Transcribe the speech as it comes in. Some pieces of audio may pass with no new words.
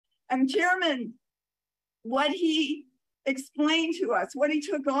And Chairman, what he explained to us, what he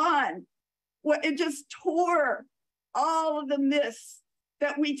took on, it just tore all of the myths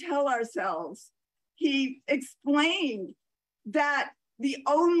that we tell ourselves. He explained that the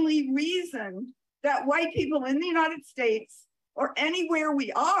only reason that white people in the United States or anywhere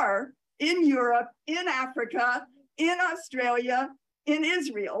we are, in Europe, in Africa, in Australia, in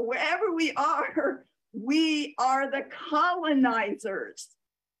Israel, wherever we are the colonizers.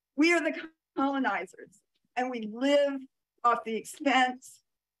 We are the colonizers, and we live off the expense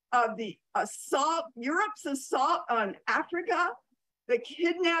of the assault, Europe's assault on Africa, the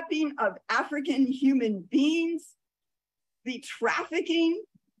kidnapping of African human beings, the trafficking,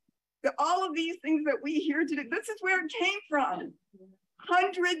 all of these things that we hear today. This is where it came from.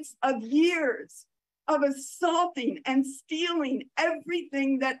 Hundreds of years of assaulting and stealing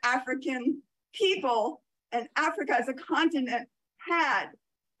everything that African people and Africa as a continent had,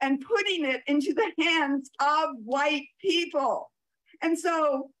 and putting it into the hands of white people. And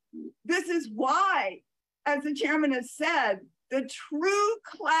so this is why, as the chairman has said, the true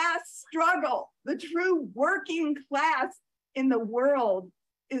class struggle, the true working class in the world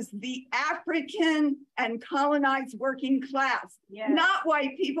is the African and colonized working class, not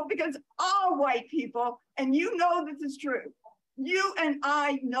white people, because all white people, and you know this is true, you and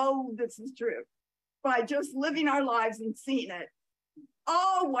I know this is true by just living our lives and seeing it.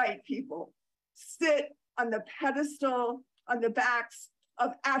 All white people sit on the pedestal on the backs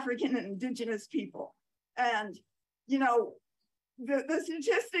of African and indigenous people. And, you know, the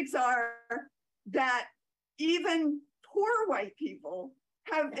statistics are that even poor white people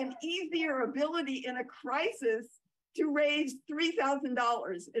have an easier ability in a crisis to raise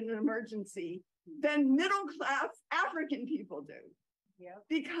 $3,000 in an emergency than middle-class African people do.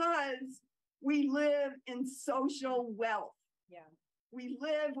 Because we live in social wealth. We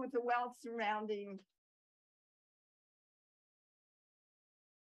live with the wealth surrounding